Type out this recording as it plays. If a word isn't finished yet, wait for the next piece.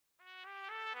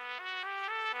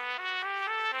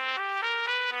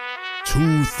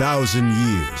2,000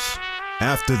 years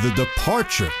after the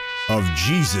departure of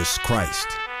Jesus Christ,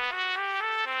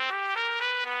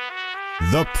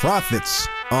 the prophets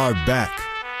are back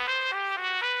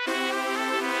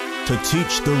to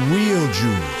teach the real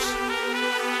Jews,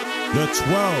 the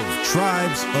 12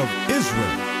 tribes of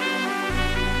Israel,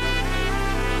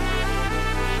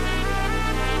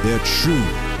 their true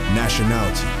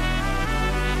nationality.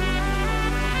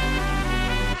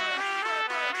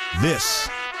 This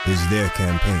is their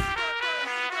campaign.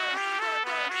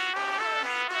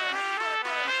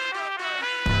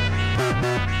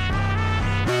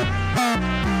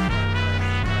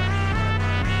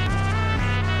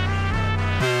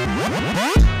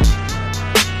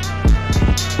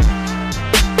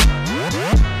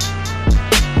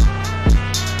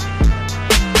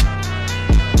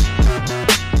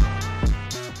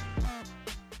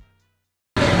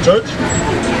 Church,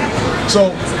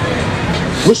 so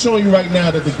we're showing you right now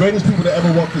that the greatest people that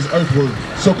ever walked this earth were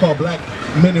so-called black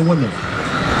men and women.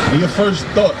 And your first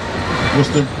thought was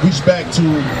to reach back to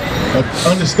an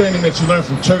understanding that you learned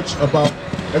from church about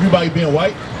everybody being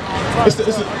white.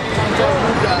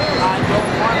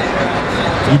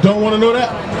 You don't want to know that?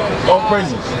 All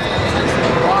praises.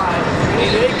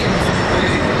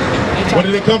 Where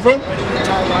did they come from?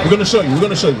 We're going to show you. We're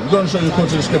going to show you. We're going to show you according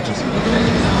to the scriptures.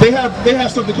 They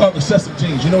have something called recessive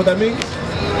genes. You know what that means?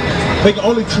 They can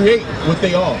only create what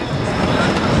they are.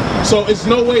 So it's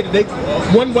no way that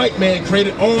one white man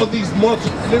created all these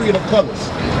myriad of colors.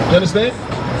 You understand?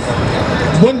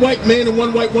 One white man and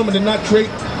one white woman did not create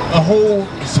a whole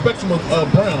spectrum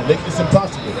of brown. It's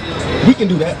impossible. We can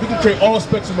do that. We can create all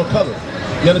spectrum of color.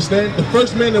 You understand? The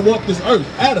first man that walked this earth,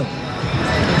 Adam,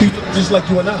 he's just like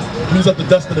you and I. He was up the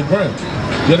dust of the ground.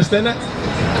 You understand that?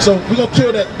 So we're going to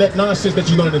kill that nonsense that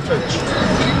you learned in church.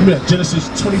 Yeah, Genesis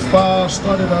 25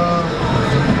 started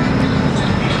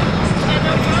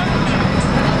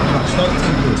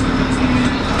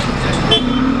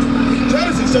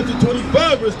Genesis chapter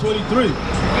 25 verse 23.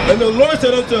 And the Lord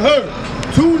said unto her,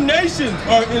 2 nations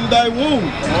are in thy womb,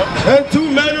 and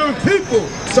 2 manner of people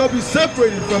shall be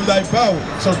separated from thy bowels.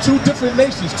 So 2 different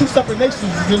nations, 2 separate nations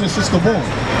is in the sister womb.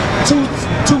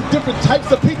 Two different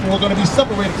types of people are going to be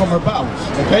separated from her bowels.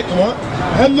 Okay, come on.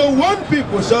 And the one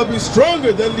people shall be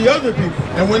stronger than the other people.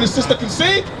 And when the sister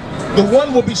conceived, the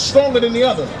one will be stronger than the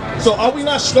other. So are we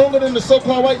not stronger than the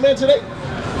so-called white man today?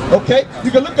 Okay,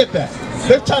 you can look at that.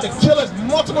 They've tried to kill us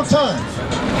multiple times.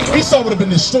 Esau would have been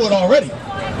destroyed already.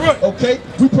 Right. Okay,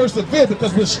 we persevere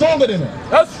because we're stronger than them.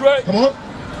 That's right. Come on.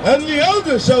 And the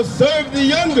elder shall serve the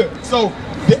younger. So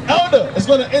the elder is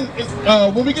going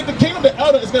to, when we get the kingdom, the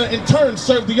elder is going to in turn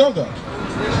serve the younger.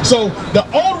 So the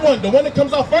old one, the one that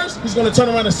comes out first, he's going to turn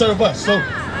around and serve us. So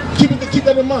keep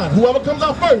that in mind. Whoever comes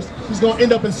out first, he's going to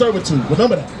end up in servitude.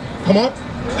 Remember that. Come on.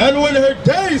 And when her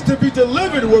days to be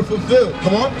delivered were fulfilled,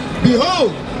 come on,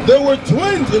 behold, there were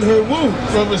twins in her womb.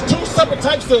 So there's 2 separate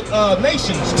types of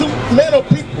nations, 2 men or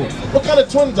people. What kind of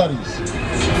twins are these?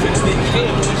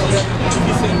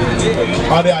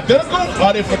 Are they identical or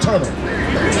are they fraternal?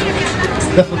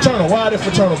 They're fraternal. Why are they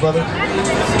fraternal, brother?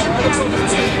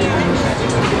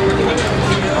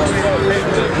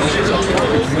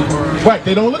 Right,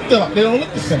 they don't look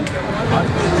the same.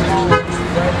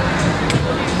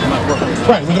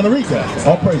 Right, we're going to read that.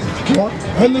 All praises. Come on.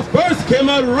 And the first came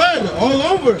out red all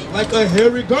over, like a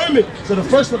hairy garment. So the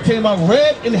first one came out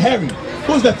red and hairy.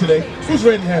 Who's that today? Who's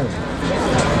red and hairy?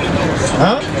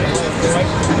 Huh?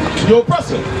 Your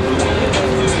oppressor.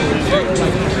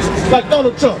 Like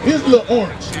Donald Trump. He's a little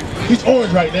orange. He's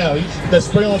orange right now. He's that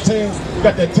spray on tan.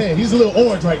 Got that tan. He's a little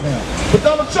orange right now. But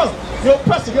Donald Trump, your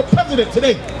oppressor, your president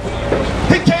today,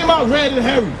 he came out red and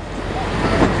hairy.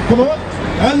 Come on.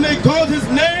 And they called his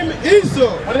name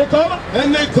Esau. What did they call him?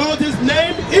 And they called his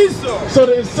name Esau. So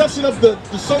the inception of the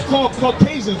so-called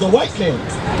Caucasians, the white men,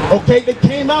 okay, they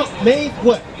came out named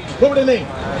what? What were their name?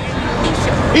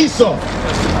 Esau.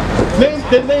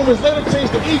 Their name was later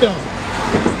changed to Edom.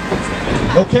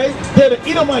 Okay? They're the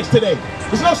Edomites today.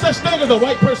 There's no such thing as a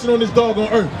white person on this doggone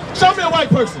earth. Show me a white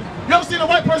person. You ever seen a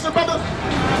white person, brother?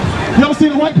 You ever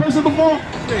seen a white person before?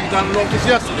 Yeah, you got an office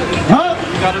yesterday. Huh?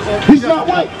 You got an office He's yesterday. not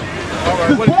white. All right,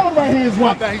 This bald right here is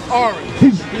white. he's orange.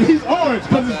 He's orange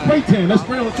because it's spray tan. That's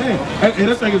spray on tan. And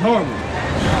that thing is horrible.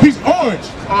 He's orange,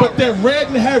 but they're red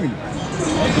and hairy.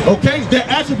 Okay? Their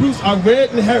attributes are red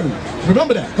and hairy.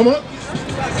 Remember that. Come on.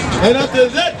 And after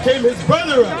that came his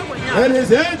brother out, and his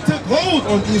hand took hold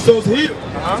on Esau's heel.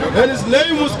 And his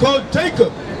name was called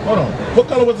Jacob. Hold on. What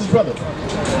color was his brother?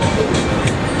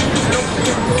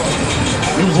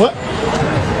 He was what?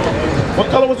 What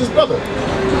color was his brother?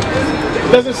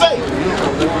 Doesn't say.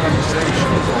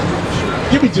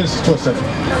 Give me Genesis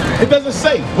 12:7. It doesn't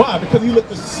say. Why? Because he looked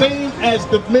the same as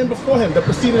the men before him that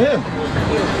preceded him.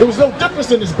 There was no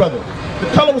difference in his brother. The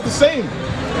color was the same.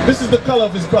 This is the color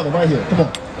of his brother right here. Come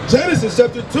on. Genesis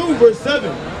chapter 2, verse 7.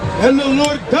 And the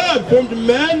Lord God formed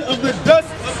man of the dust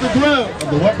of the ground. Of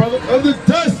the what, brother? Of the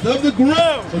dust of the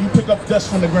ground. So you pick up dust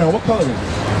from the ground. What color is it?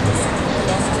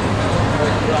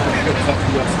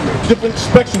 Different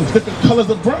spectrums, different colors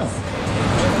of brown.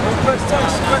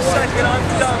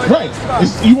 Right.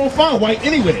 You won't find white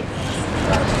anywhere.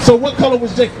 So what color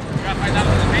was Jacob?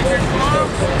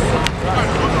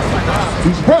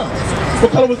 He's brown.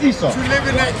 What color was Esau? To live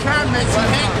in that climate,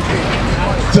 he had to be.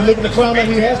 To live in the climate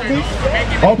he has to be?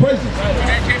 All praises.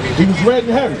 He was red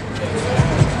and hairy.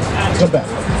 Come back.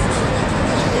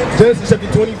 Genesis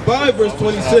chapter 25, verse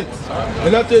 26.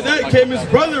 And after that came his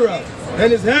brother out,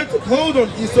 and his hand took hold on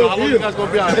Esau's heel,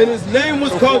 and his name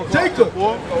was called Jacob.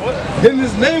 And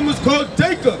his name was called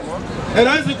Jacob. And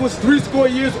Isaac was 80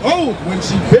 years old when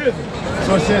she bare him.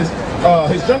 So it says,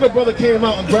 his younger brother came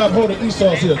out and grabbed hold of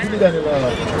Esau's heel. Give me that in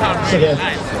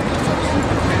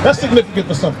That's significant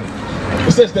for something.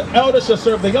 It says the elder shall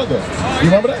serve the younger. You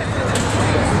remember that?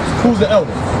 Who's the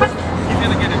elder?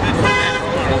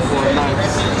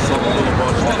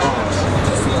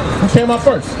 Who came out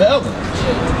first? The elder.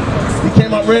 He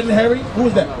came out red and hairy. Who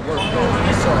was that?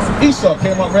 Esau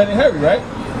came out red and hairy, right?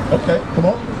 Okay, come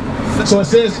on. So it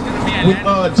says, when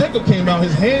Jacob came out,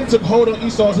 his hand took hold on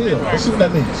Esau's heel. Let's see what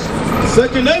that means. 2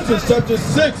 Ezra chapter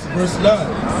 6, verse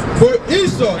 9. For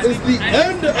Esau is the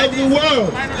end of the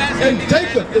world, and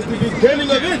Jacob is the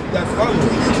beginning of it that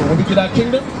follows. So when we get our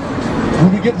kingdom,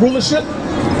 when we get rulership,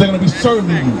 they're going to be serving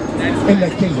you in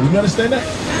that kingdom. You understand that?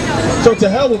 So to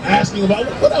hell with asking about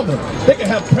whatever. They can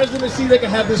have presidency, they can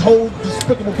have this whole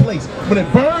despicable place. When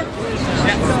it burns,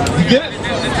 you get it?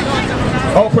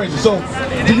 All praises. So,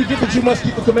 do you get that you must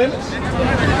keep the commandments?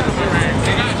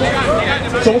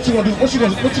 So what you gonna do? What you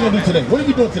gonna do today? What are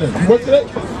you doing today? You work today?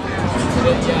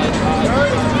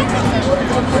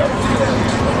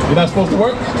 You're not supposed to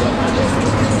work?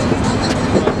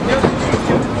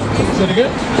 Say it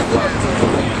again.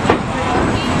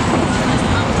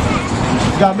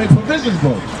 You gotta make provisions,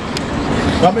 bro.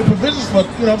 Gotta make provisions for, you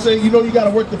know what I'm saying? You know you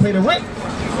gotta work to pay the rent.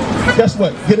 Guess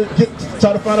what?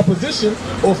 Try to find a position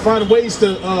or find ways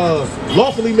to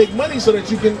lawfully make money so that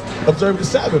you can observe the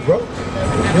Sabbath, bro. You know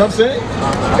what I'm saying?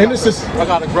 And this is... I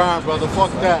gotta grind, brother.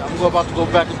 Fuck that. I'm about to go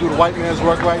back and do the white man's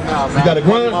work right now, man. You gotta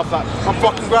grind? I'm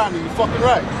fucking grinding. You fucking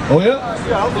right. Oh, yeah?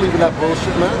 Yeah, I don't believe in that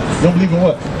bullshit, man. You don't believe in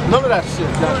what? None of that shit.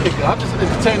 I'm just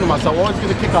entertaining myself. I always get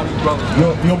a kick out of these brothers.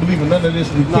 You don't believe in none of this?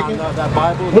 We kicking? Nah, that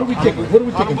Bible. What are we kicking? What are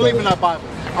we kicking? I don't believe in that Bible.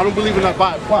 I don't believe in that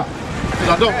Bible. Why? Because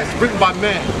I don't. It's written by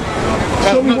man.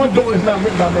 Show me one book that's not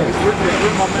written by man. It's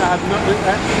written by man. Has nothing.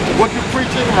 What you're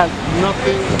preaching has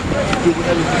nothing to do with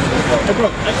anything. Hey,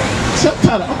 bro,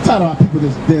 I'm tired of our people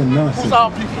this damn nonsense. Who's our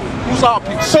people? Who's our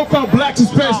people? So-called blacks,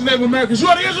 Hispanics, and Native Americans. You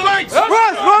are the Israelites? That's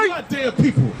right. You are damn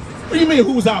people. What do you mean,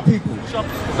 who's our people?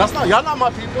 That's not, y'all not my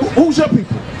people. Who's your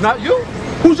people? Not you.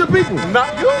 Who's your people?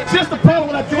 Not you. Just the problem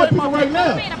with I tell people right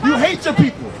now. You hate your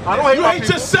people. I don't hate you my hate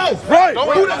people. yourself. Right.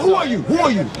 Who are you? Who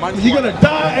are you? You're gonna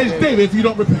die as David if you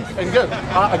don't repent. And good.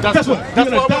 That's what. You're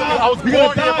gonna die. I was born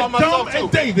here by myself dumb too.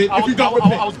 as David if you don't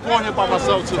repent. I was born here by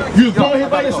myself too. You was born here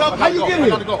by yourself? How you get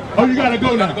here? Oh, you gotta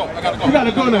go now. You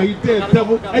gotta go now. You dead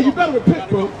devil. Hey, you better repent,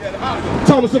 bro.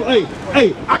 Tell me something.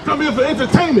 Hey, I come here for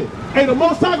entertainment. Hey, the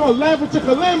Most High gonna laugh at your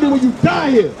calamity when you die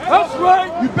here. That's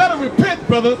right. You better repent,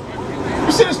 brother.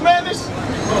 You see this madness?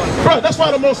 Bro, that's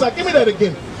why the Most High, give me that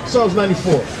again. Psalms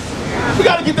 94. We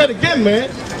gotta get that again, man.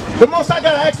 The Most High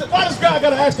gotta ask, why this guy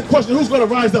gotta ask the question, who's gonna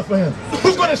rise up for him?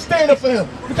 Who's gonna stand up for him?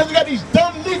 Because we got these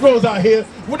dumb Negroes out here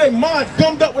with their mind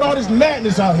gummed up with all this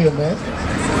madness out here, man.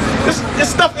 This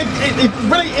stuff, it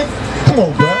really, come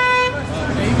on, bro.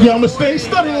 Yeah, I'm gonna stay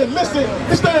studying and listen.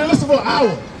 He study and listen for an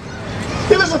hour.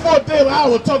 He listened for a damn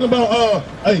hour talking about,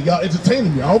 hey, y'all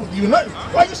entertaining me. I don't believe in nothing.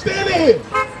 Why you standing here?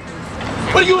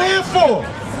 What are you here for?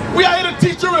 We are here to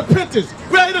teach you repentance.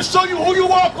 We are here to show you who you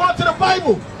are according to the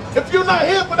Bible. If you're not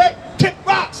here for that, kick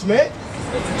rocks, man.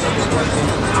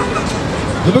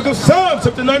 The book of Psalms,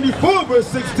 chapter 94, verse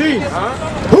 16.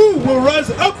 Who will rise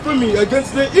up for me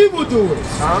against the evildoers?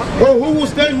 Or who will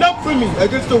stand up for me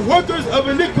against the workers of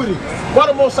iniquity? Why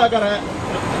the Most High gotta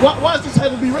why does this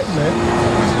have to be written,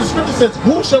 man? The scripture says,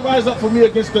 who shall rise up for me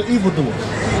against the evildoers?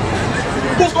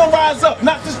 Who's gonna rise up?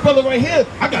 Not this brother right here.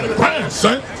 I gotta grind,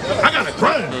 son. I gotta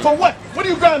grind. For what? What are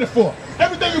you grinding for?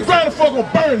 Everything you grinding for gonna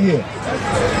burn here.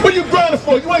 What are you grinding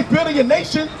for? You ain't building your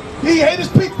nation. He hate his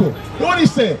people. What did he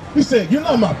say? He said, you're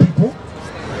not my people.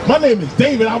 My name is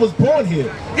David. I was born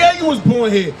here. Yeah, you was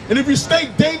born here. And if you stay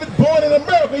David born in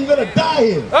America, you're gonna die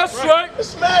here. That's right.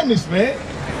 It's madness, man.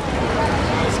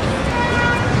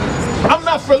 I'm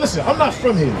not from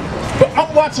here. But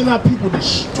I'm watching our people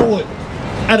destroyed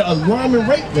at an alarming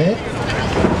rate, man.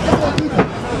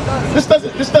 This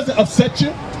doesn't upset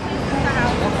you.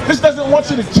 This doesn't want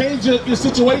you to change your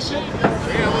situation.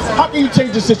 How can you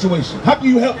change the situation? How can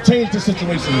you help change the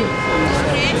situation here?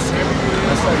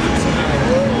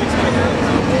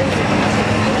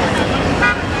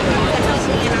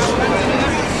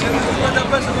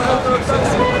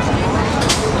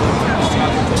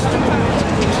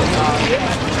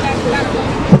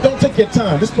 But don't take your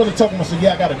time. This brother talking about,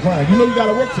 yeah, I gotta grind. You know you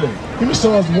gotta work today. Give me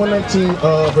Psalms 119,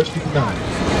 verse 59.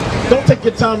 Don't take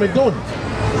your time in doing it.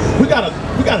 We got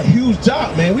a huge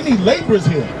job, man. We need laborers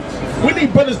here. We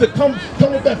need brothers to come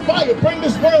with that fire, bring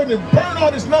this word and burn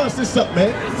all this nonsense up,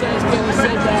 man.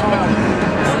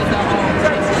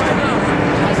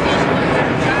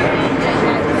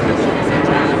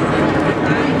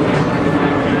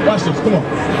 Watch this, come on.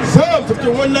 Psalm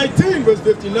chapter 119, verse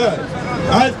 59.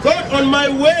 I thought on my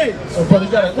way. Oh, brother,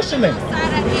 what's your name?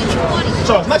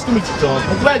 Charles. Nice to meet you, Charles.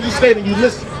 I'm glad you stayed and you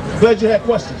listened. I'm glad you had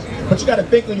questions. But you got to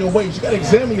think on your ways. You got to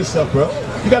examine yourself, bro.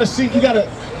 You got to see, you got to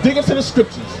dig into the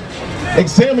scriptures.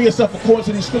 Examine yourself according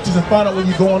to these scriptures and find out where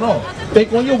you're going on.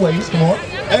 Think on your ways, come on.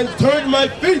 And turn my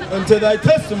feet unto thy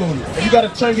testimony. And you got to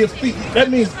turn your feet. That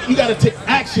means you got to take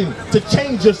action to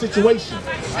change your situation.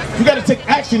 You got to take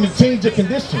action to change your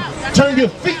condition. Turn your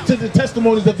feet to the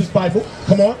testimonies of this Bible.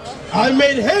 Come on. I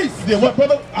made haste. You did what,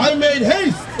 brother? I made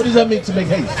haste. What does that mean to make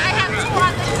haste? I have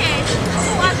 200 kids.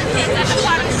 200 kids. That's a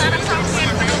part of the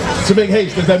to make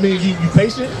haste, does that mean you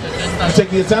patient? You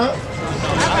taking your time?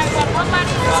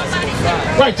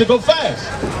 Right, to go fast.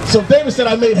 So David said,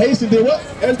 I made haste and did what?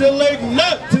 And delayed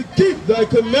not to keep thy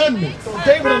commandments. So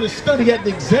David understood he had to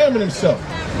examine himself,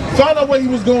 find out what he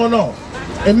was going on,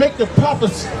 and make the proper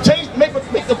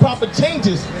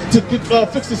changes to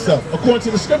fix himself according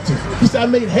to the scriptures. He said, I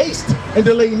made haste and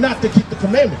delayed not to keep the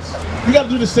commandments. You got to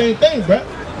do the same thing, bruh.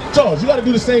 Charles, you got to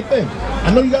do the same thing.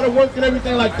 I know you got to work and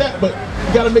everything like that, but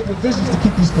you got to make revisions to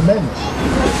keep these commandments.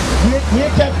 We're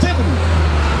in captivity.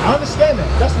 I understand that.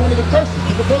 That's one of the curses.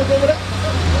 Did the brother go with that?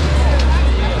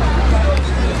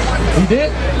 He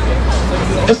did?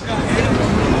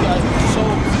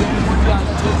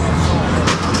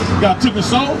 God took his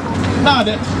soul? Nah,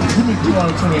 that. Give me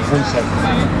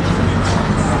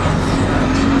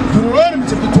 228:47. Deuteronomy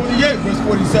chapter 28, verse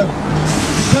 47.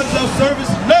 Because thou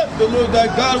servest not the Lord thy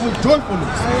God with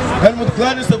joyfulness and with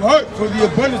gladness of heart for the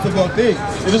abundance of all things.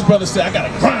 And this brother said, I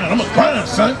gotta grind. I'm gonna grind,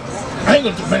 son. I ain't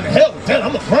gonna do man hell with that.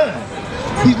 I'm gonna grind.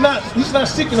 He's not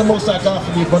seeking the Most High God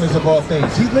for the abundance of all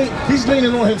things. He's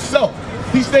leaning on himself.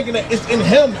 He's thinking that it's in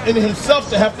himself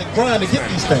to have to grind to get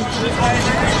these things.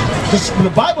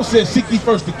 The Bible says, seek ye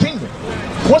first the kingdom.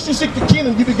 Once you seek the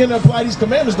kingdom, you begin to apply these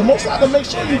commandments. The Most High will make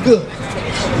sure you're good.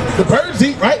 The birds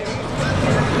eat, right?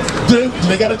 Do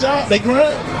they got a job? They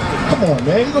grind? Come on,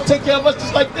 man. You're going to take care of us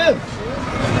just like them.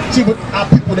 See, but our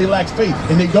people, they lack faith,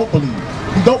 and they don't believe.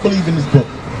 You don't believe in this book.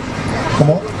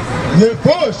 Come on.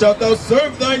 Therefore shalt thou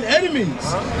serve thine enemies,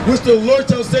 which the Lord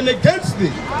shall send against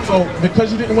thee. So,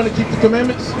 because you didn't want to keep the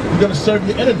commandments, you're going to serve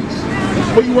your enemies.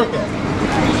 Where you work at?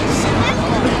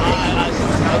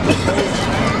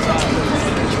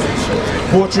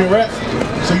 Poetry and rap.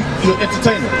 So you're an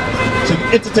entertainer. So you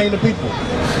entertain the people.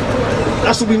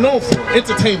 That's what we're known for.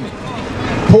 Entertainment.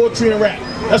 Poetry and rap.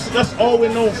 That's all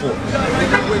we're known for.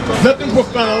 Nothing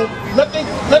profound,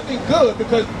 nothing good,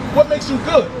 because what makes you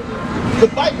good? The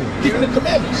Bible, keeping the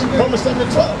commandments. Romans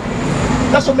 7:12.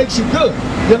 That's what makes you good.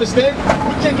 You understand?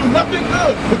 We can't do nothing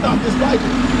good without this Bible.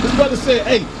 This brother said,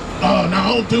 hey, no,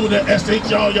 I don't do that SH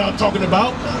y'all talking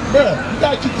about. Bruh, you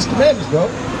gotta keep these commandments, bro.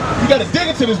 You gotta dig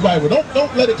into this Bible.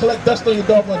 Don't let it collect dust on your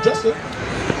doggone dresser.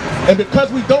 And because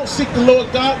we don't seek the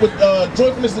Lord God with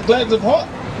joyfulness and gladness of heart,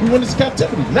 we went into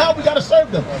captivity. Now we gotta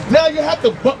serve them. Now you have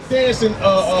to buck dance and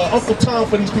Uncle Tom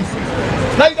for these people.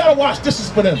 Now you gotta wash dishes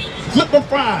for them. Flip them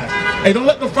fries. Hey, don't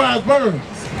let them fries burn.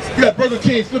 You got Burger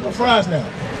King flipping fries now.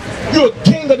 You're a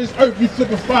king of this earth, you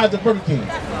flipping fries at Burger King.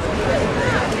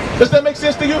 Does that make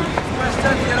sense to you?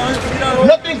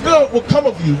 Nothing good will come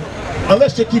of you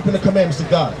unless you're keeping the commandments of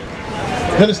God.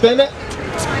 You understand that?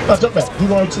 Now jump back.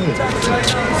 Deuteronomy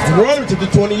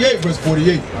 28, verse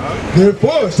 48.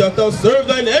 Therefore shalt thou serve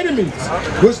thine enemies,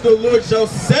 which the Lord shall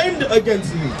send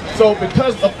against thee. So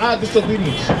because of our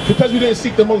disobedience, because we didn't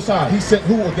seek the Most High, he sent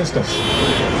who against us?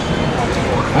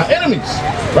 Our enemies,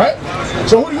 right?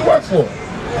 So who do you work for?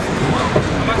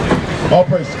 All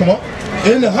praise. Come on.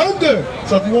 In hunger.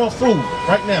 So if you want food,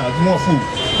 right now, if you want food,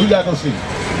 Who you guys gonna see?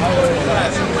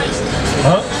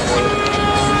 Huh?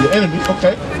 Your enemy,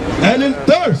 okay. And in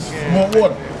thirst, More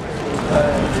water.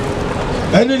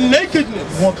 and in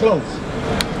nakedness, More clothes.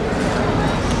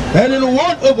 and in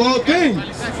want of all things.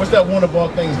 What's that want of all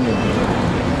things mean?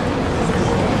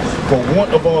 For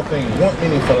want of all things. Want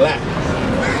meaning for lack.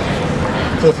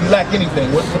 So if you lack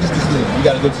anything, what does this mean? You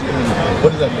gotta go to your enemy.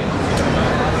 What does that mean?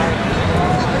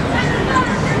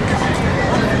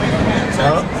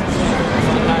 Huh?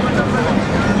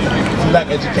 If you lack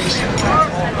education,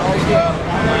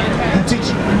 who teach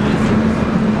you?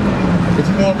 If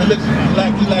you want religion, you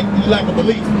lack a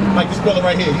belief. Like this brother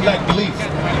right here, he lacked belief.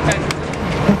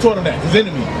 Who taught him that? His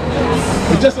enemy.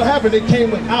 It just so happened they came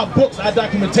with our books, our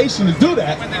documentation to do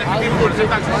that.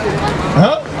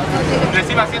 Huh?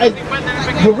 Hey,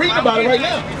 we're reading about it right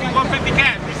now.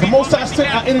 The Most High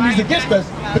sent our enemies against us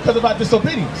because of our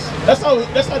disobedience. That's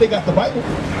how they got the Bible.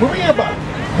 We're reading about it.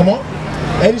 Come on.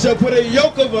 And he shall put a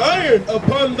yoke of iron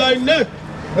upon thy neck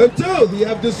until he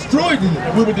have destroyed thee.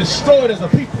 We were destroyed as a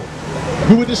people.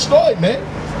 We were destroyed, man.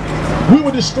 We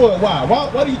were destroyed. Why?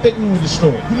 Why do you think we were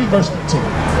destroyed? Give me verse 15.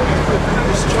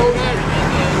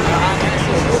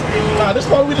 Nah, that's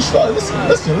why we destroyed. Listen.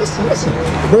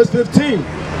 Verse 15.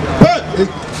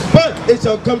 But it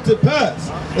shall come to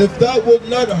pass, if thou wilt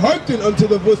not hearken unto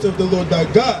the voice of the Lord thy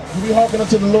God. Do we hearken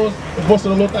unto the voice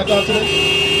of the Lord thy God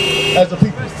today? As a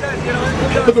people.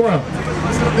 Look around.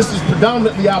 This is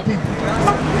predominantly our people.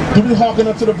 Do we hearken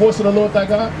unto the voice of the Lord thy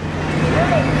God?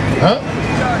 Huh?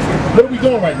 What are we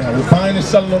doing right now? We're buying and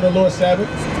selling on the Lord's Sabbath,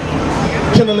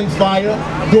 kindling fire,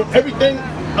 doing everything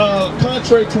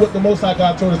contrary to what the Most High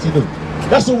God told us to do.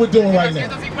 That's what we're doing right now.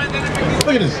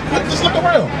 Look at this. Just look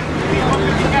around.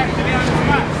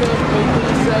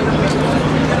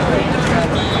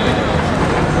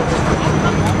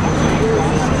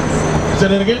 Say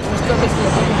that again.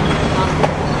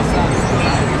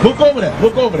 Look over that.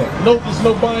 Look over that. No, there's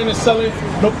no buying and selling,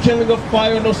 no killing of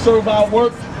fire, no servile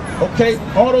work. Okay,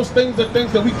 all those things are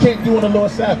things that we can't do on the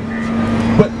Lord's Sabbath.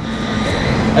 But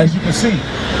as you can see,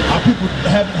 our people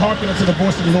haven't hearkened unto the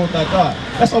voice of the Lord thy God.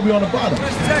 That's why we're on the bottom.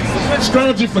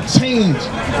 Scrounging for change,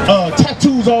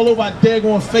 tattoos all over our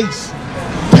daggone face,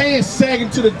 pants sagging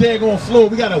to the daggone floor.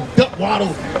 We gotta duck waddle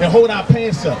and hold our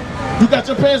pants up. You got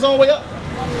your pants all the way up?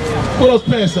 Pull those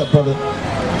pants up, brother.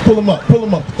 Pull them up. Pull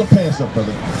them up. Put the pants up,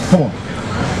 brother. Come on.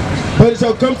 But it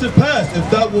shall come to pass, if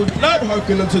thou wilt not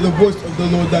hearken unto the voice of the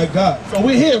Lord thy God. So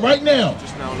we're here right now.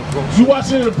 You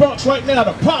watching in the Bronx right now,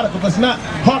 the product of us not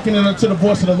hearkening unto the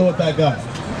voice of the Lord thy God.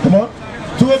 Come on.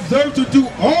 To observe to do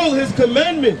all his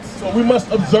commandments. So we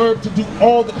must observe to do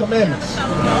all the commandments.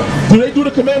 Do they do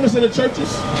the commandments in the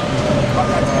churches?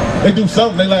 They do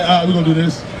something. They like, we're going to do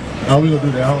this. Oh, we're going to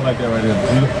do that. I don't like that right there.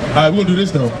 All right, we're going to do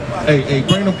this though. Hey,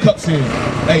 bring them cups in.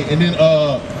 Hey, and then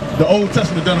the Old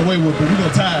Testament done away with, but we're going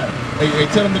to tithe. Hey,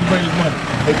 tell them to bring this money.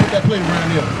 Hey, put that plate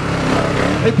around here.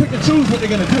 They pick and choose what they're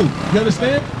going to do. You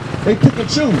understand? They pick and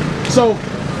choose. So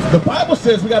the Bible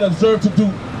says we got to observe to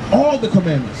do all the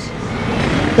commandments.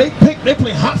 They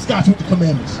play hopscotch with the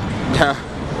commandments.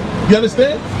 You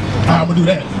understand? I'm going to do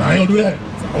that. I ain't going to do that.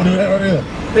 I'm going to do that right here.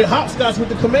 They hopscotch with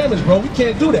the commandments, bro. We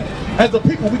can't do that. As a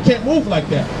people, we can't move like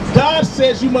that. God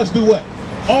says you must do what?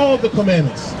 All the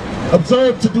commandments.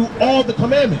 Observe to do all the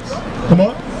commandments. Come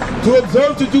on. To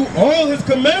observe to do all his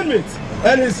commandments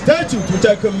and his statutes which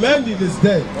I command thee this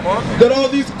day, that all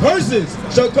these curses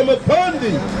shall come upon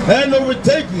thee and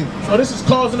overtake thee. So this is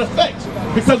cause and effect,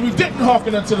 because we didn't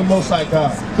hearken unto the Most High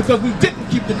God, because we didn't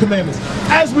keep the commandments,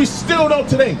 as we still don't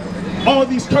today. All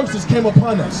these curses came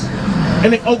upon us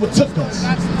and they overtook us.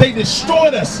 They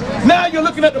destroyed us. Now you're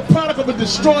looking at the product of a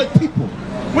destroyed people.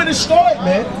 We're destroyed,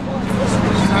 man.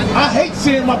 I hate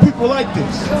seeing my people like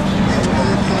this.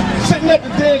 Sitting at the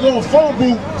daggone phone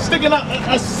booth, sticking out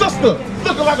a sister,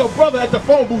 looking like a brother at the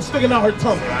phone booth, sticking out her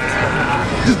tongue.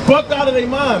 Just bugged out of their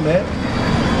mind, man.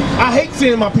 I hate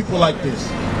seeing my people like this.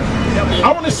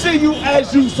 I want to see you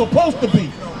as you supposed to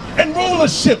be. In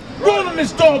rulership, ruling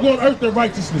this doggone earth in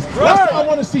righteousness. That's how I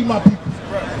want to see my people.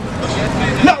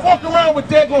 Not walking around with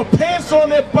daggone pants on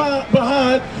their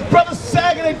behind, brothers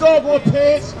sagging their doggone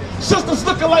pants, sisters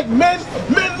looking like men,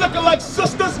 men looking like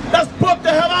sisters. That's bugged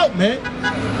the hell out, man.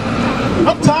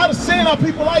 I'm tired of seeing our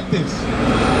people like this.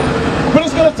 But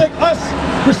it's going to take us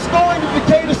restoring the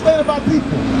decayed state of our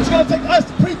people. It's going to take us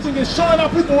preaching and showing our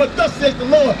people what thus says the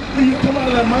Lord for you to come out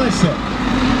of that mindset.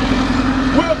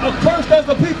 We're accursed as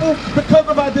a people because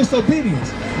of our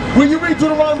disobedience. When you read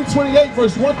Deuteronomy 28,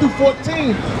 verse 1 through 14,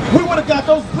 we would have got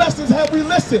those blessings had we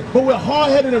listened, but we're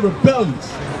hard-headed and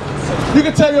rebellious. You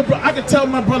can tell I can tell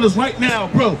my brothers right now,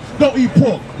 bro, don't eat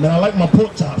pork. Now I like my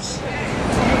pork chops.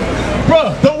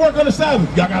 Bruh, don't work on the Sabbath.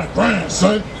 Y'all got a grind,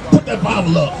 son. Put that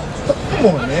Bible up. Come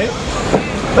on, man.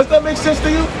 Does that make sense to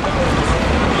you?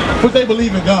 But they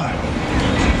believe in God.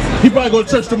 He probably go to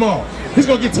church tomorrow. He's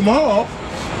gonna get tomorrow off.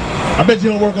 I bet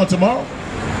you don't work on tomorrow.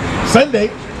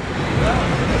 Sunday.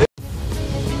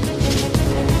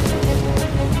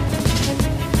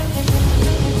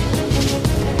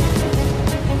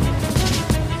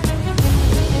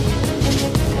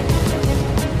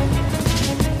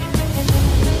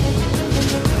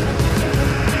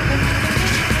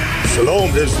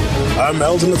 Shalom, Israel. I'm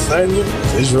Elder Nathaniel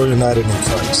of Israel United in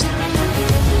Christ.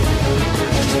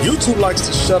 YouTube likes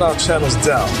to shut our channels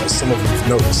down, as some of you have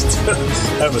noticed,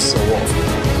 ever so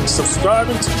often.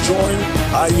 Subscribing to join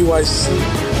IUIC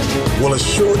will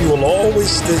assure you will always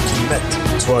stay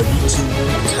connected to our YouTube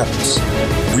accounts.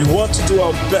 We want to do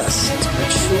our best to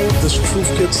make sure this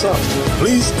truth gets out.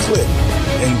 Please click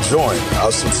and join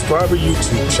our subscriber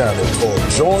YouTube channel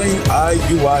called Join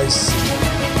IUIC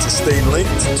to stay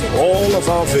linked to all of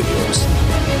our videos.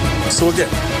 So again,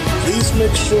 please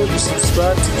make sure you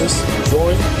subscribe to this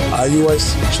Join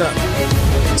IUIC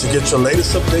channel to get your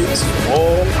latest updates from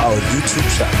all our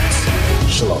YouTube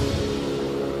channels. Shalom.